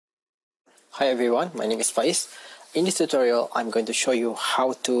Hi everyone, my name is Faiz. In this tutorial, I'm going to show you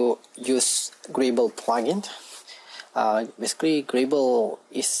how to use Greeble plugin. Basically, Greeble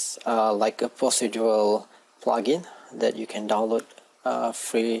is like a procedural plugin that you can download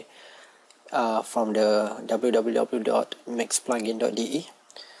free from the www.mixplugin.de.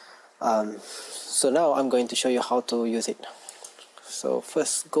 So now I'm going to show you how to use it. So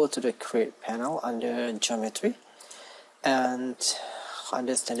first, go to the Create panel under Geometry, and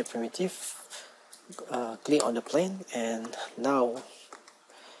under Standard Primitive, click on the plane, and now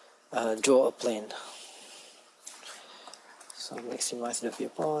draw a plane. So maximize the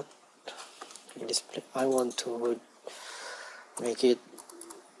viewport. In this plane, I want to make it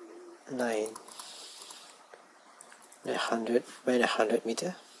 900 by 100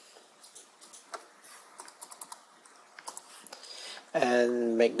 meter,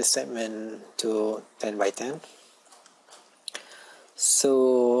 and make the segment to 10 by 10.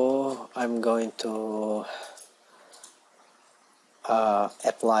 So I'm going to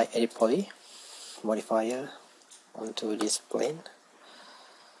apply edit poly modifier onto this plane,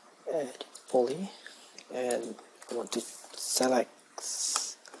 edit poly, and I want to select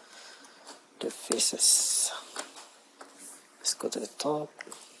the faces. Let's go to the top,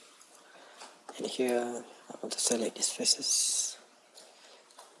 and here I want to select these faces,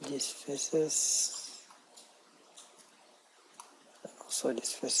 also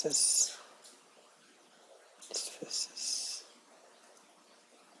these faces,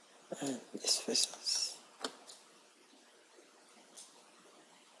 and these faces.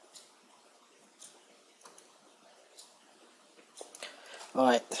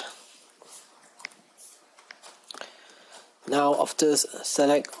 Alright, now after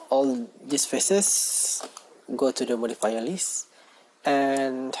select all these faces, go to the modifier list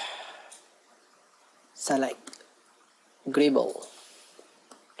and select Greeble,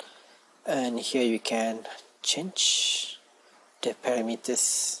 and here you can change the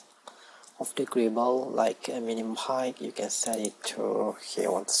parameters of the Greeble, like a minimum height. You can set it to, here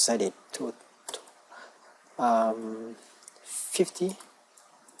I want to set it to 50.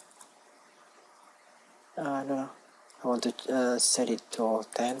 No, I want to set it to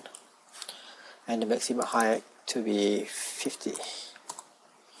 10, and the maximum height to be 50.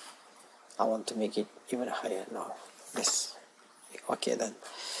 I want to make it even higher now. Yes, okay then.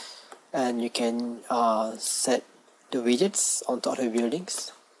 And you can set the widgets on top of the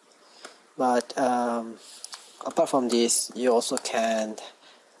buildings, but apart from this, you also can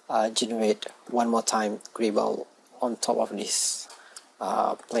generate one more time Greeble on top of this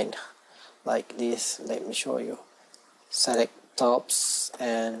plane, like this. Let me show you. Select tops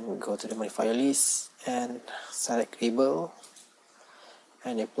and go to the modifier list and select Greeble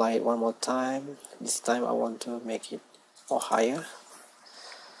and apply it one more time. This time I want to make it more higher,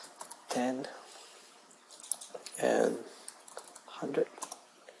 10 and 100.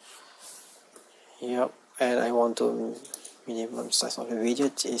 Yep, and I want to minimum size of the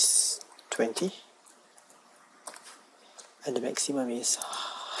widget is 20, and the maximum is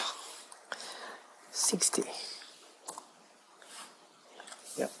 60.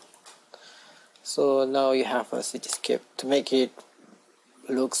 Yep. So now you have a cityscape. To make it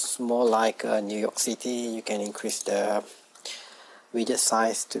looks more like New York City, you can increase the widget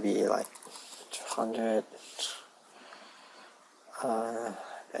size to be like 200,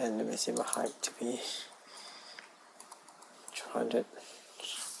 and the maximum height to be 200.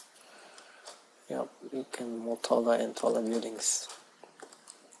 Yep, we can more taller and taller buildings.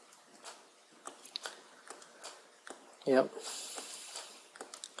 Yep.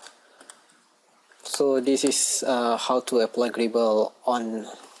 So this is how to apply Greeble on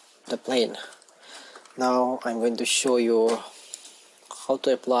the plane. Now I'm going to show you how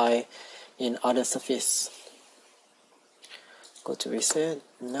to apply in other surface. Go to reset.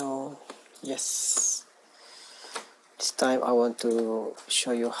 No. Yes. This time I want to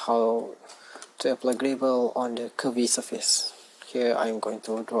show you how to apply Greeble on the curvy surface. Here I'm going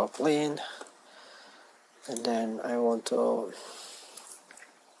to draw a plane, and then I want to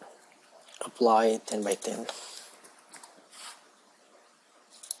apply 10 by 10.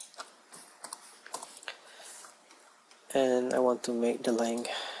 And I want to make the length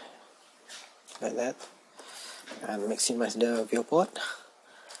like that, and maximize the viewport,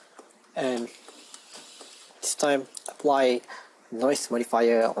 and this time apply noise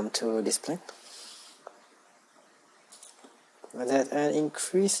modifier onto this plane like that, and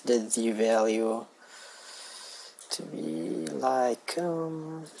increase the Z value to be like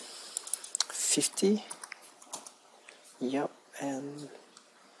 50. Yep, and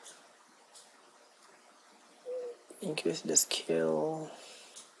increase the scale,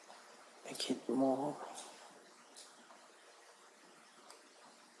 make make it more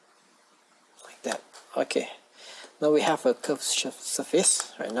like that. Okay, now we have a curved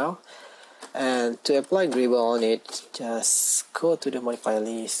surface right now, and to apply Greeble on it, just go to the modifier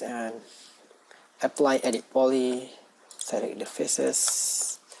list and apply edit poly, select the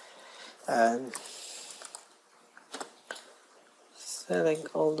faces and select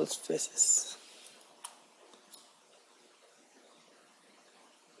all those faces.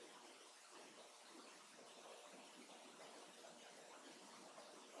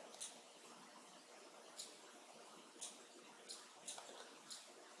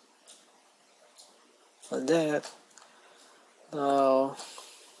 Like that.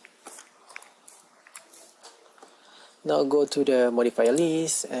 Now go to the modifier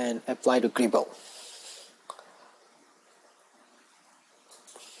list and apply the Greeble.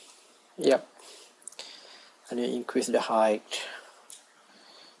 Yep. And you increase the height,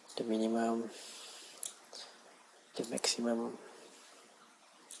 the minimum, the maximum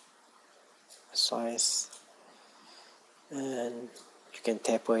size, and you can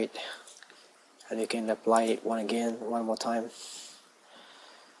taper it, and you can apply it one more time.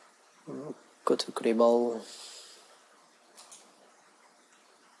 Go to Greeble.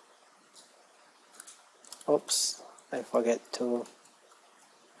 Oops, I forget to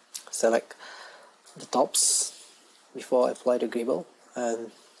select the tops before I apply the Greeble,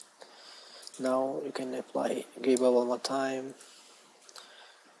 and now you can apply Greeble one more time.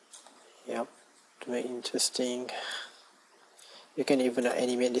 Yep, to make it interesting. You can even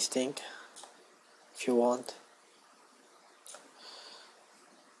animate this thing if you want.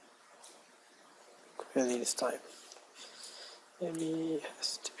 Really this time. Maybe it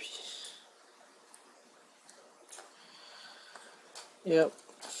has to be. Yep.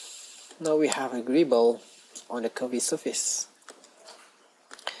 Now we have a Greeble on the curvy surface.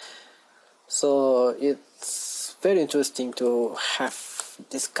 So it's very interesting to have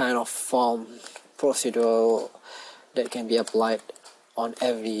this kind of form procedure that can be applied on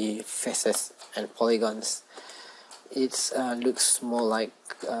every faces and polygons. It looks more like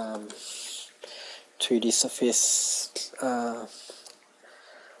 3D surface,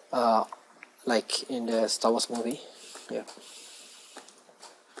 like in the Star Wars movie. Yeah,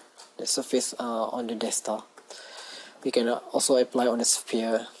 the surface on the Death Star. You can also apply on a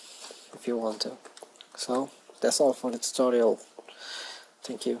sphere if you want to. So that's all for the tutorial.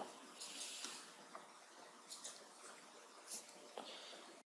 Thank you.